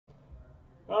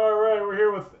over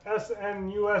here with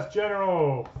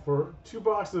CloutsnChara for 2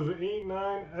 boxes of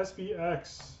 8-9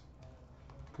 SPX.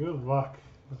 Good luck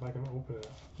if I can open it.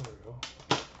 There we go.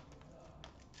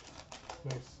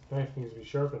 Nice. Knife needs to be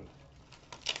sharpened.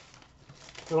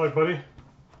 Good luck, buddy.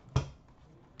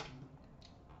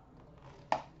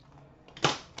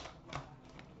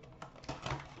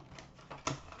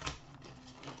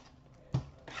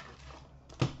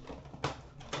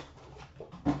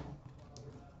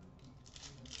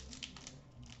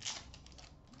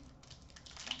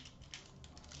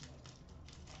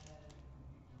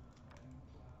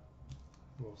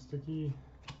 A little sticky.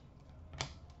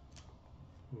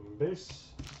 And base.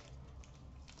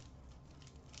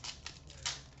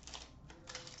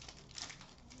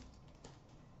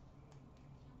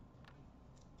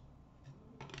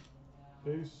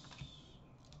 Base.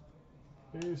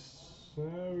 Base.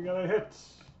 We got a hit.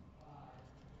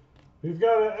 We've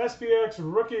got an SPX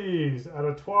Rookies at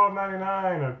a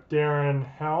 $12.99 of Darren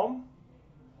Helm.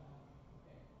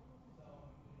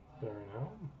 Darren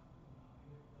Helm.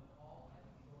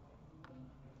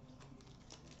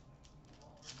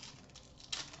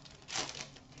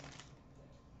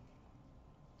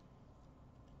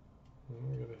 And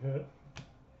we got a hit.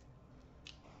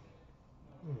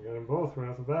 We got them both right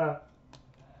off the bat.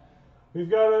 We've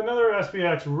got another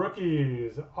SPX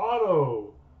Rookies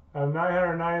Auto of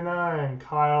 $9.99,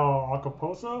 Kyle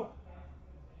Acapulco.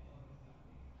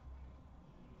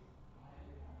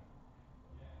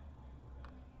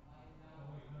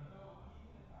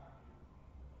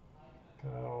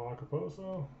 Kyle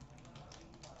Acapulco.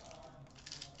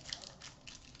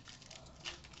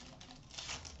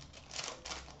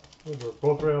 Those are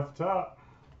both right off the top.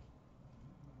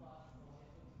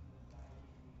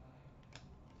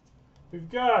 We've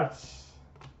got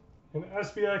an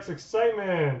SPX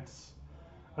Excitement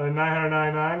at a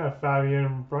 $9.99 of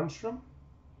Fabian Brunstrom.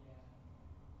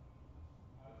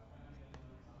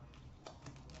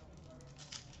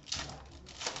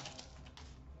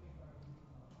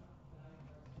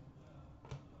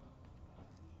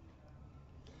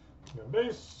 Got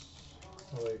base.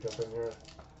 I'll let you jump in here.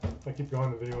 If I keep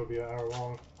going, the video will be an hour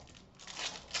long.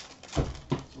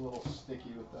 It's a little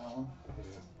sticky with that one.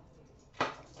 Yeah.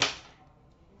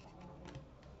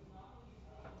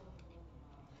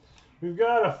 We've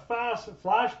got a fast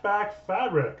flashback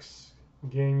fabrics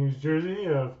game used jersey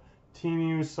of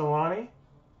Timu Solani,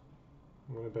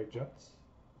 Winnipeg Jets.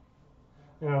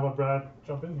 And I'll let Brad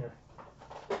jump in here.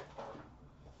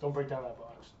 Don't break down that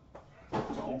box.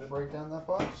 Don't break down that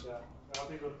box? Yeah, I'll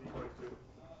take a deep break too.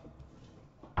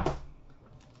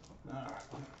 Alright.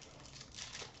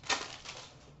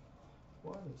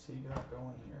 What has he got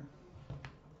going here?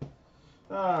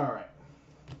 Alright.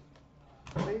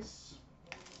 Base.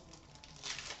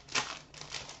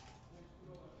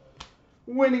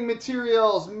 Winning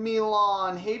materials,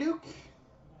 Milan Hajduk.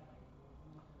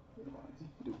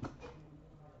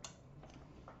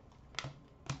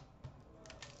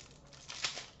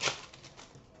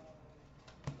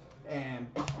 And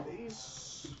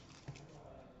base.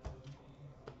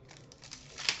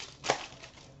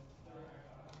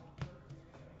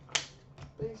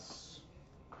 Base.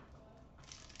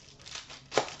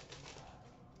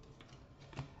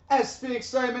 SP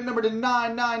Excitement number to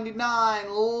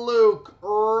 999, Luke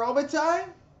Robitaille.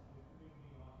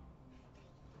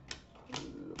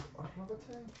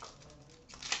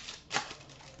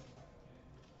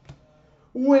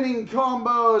 Winning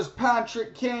combos,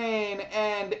 Patrick Kane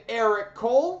and Eric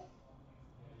Cole.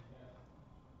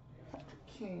 Patrick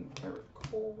Kane, Eric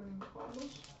Cole, winning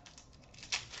combos.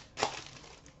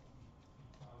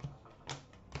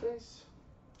 Base.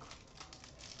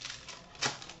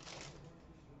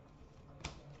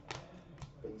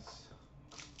 Base.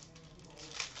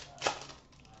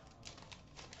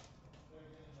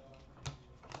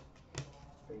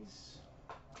 Base.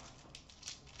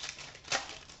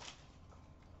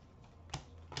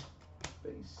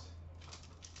 Base.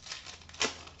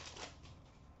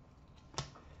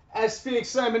 SP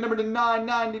Excitement number to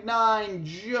 999,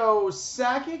 Joe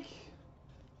Sakic.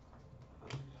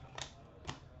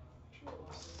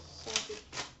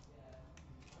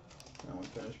 Now we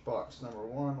finish box number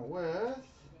 1 with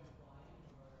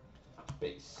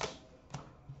base.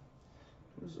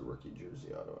 Where's the rookie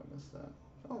jersey auto? I missed that.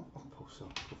 Oh, so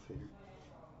go figure.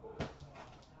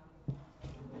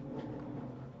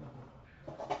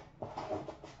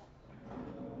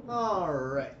 All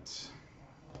right.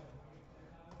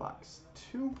 Box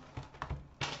 2.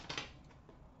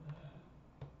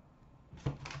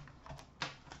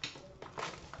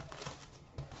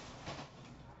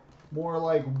 More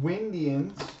like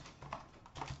Windians.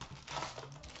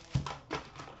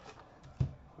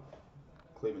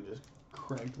 Cleveland just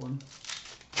cranked one.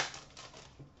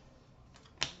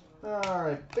 All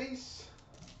right, base.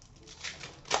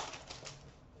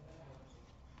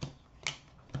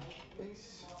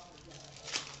 Base.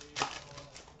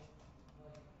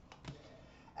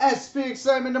 SP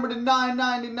Excitement number to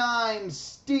 999,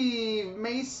 Steve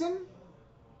Mason.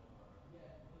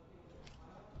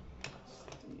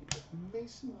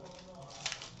 Mason.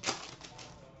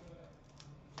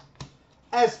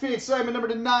 SP Excitement number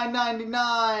to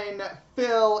 999,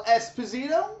 Phil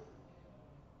Esposito.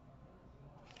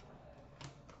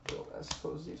 Phil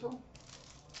Esposito.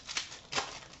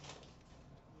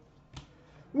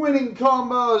 Winning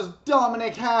combos,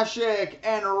 Dominic Hasek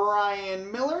and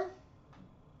Ryan Miller.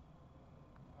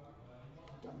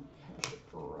 Dominic Hasek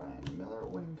for Ryan Miller,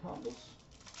 winning combos.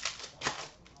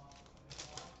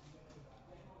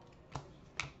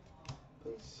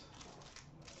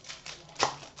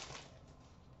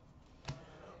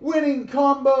 Winning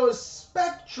combos,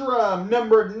 Spectrum,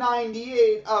 numbered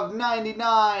 98 of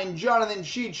 99, Jonathan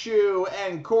Chichu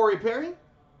and Corey Perry.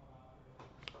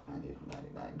 98 of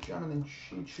 99, Jonathan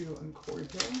Chichu and Corey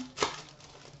Perry.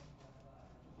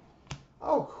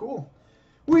 Oh, cool.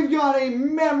 We've got a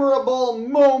memorable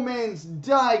moments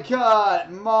die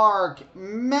cut, Mark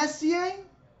Messier.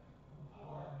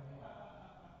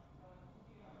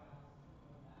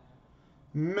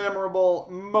 Memorable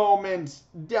moments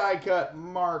die cut,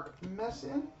 Mark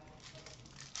Messier.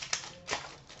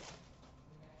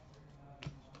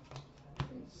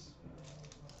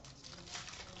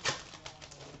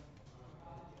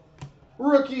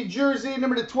 Rookie jersey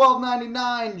number to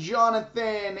 1299,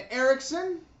 Jonathan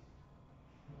Erickson.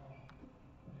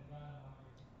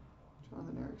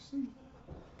 Jonathan Erickson.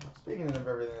 Speaking of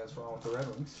everything that's wrong with the Red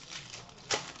Wings.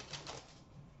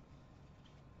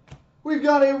 We've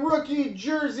got a rookie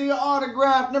jersey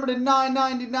autograph number to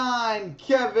 999,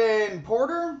 Kevin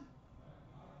Porter.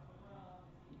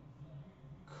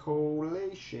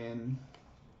 Collation.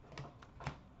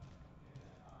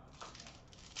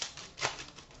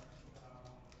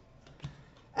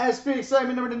 SP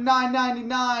Excitement number to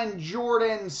 999,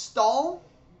 Jordan Stahl.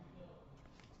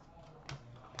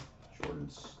 Jordan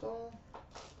Stahl.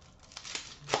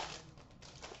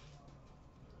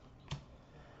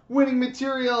 Winning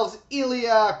materials,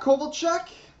 Ilya Kovalchuk.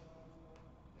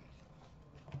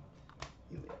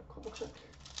 Ilya Kovalchuk.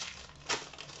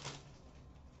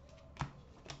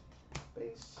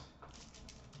 Base.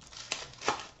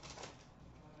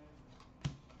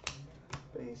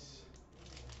 Base.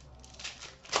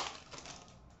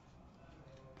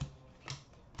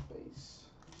 Base.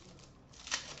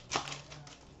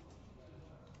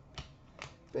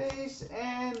 Base,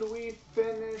 and we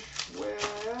finish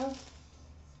with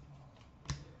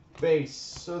base.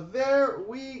 So there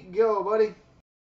we go, buddy.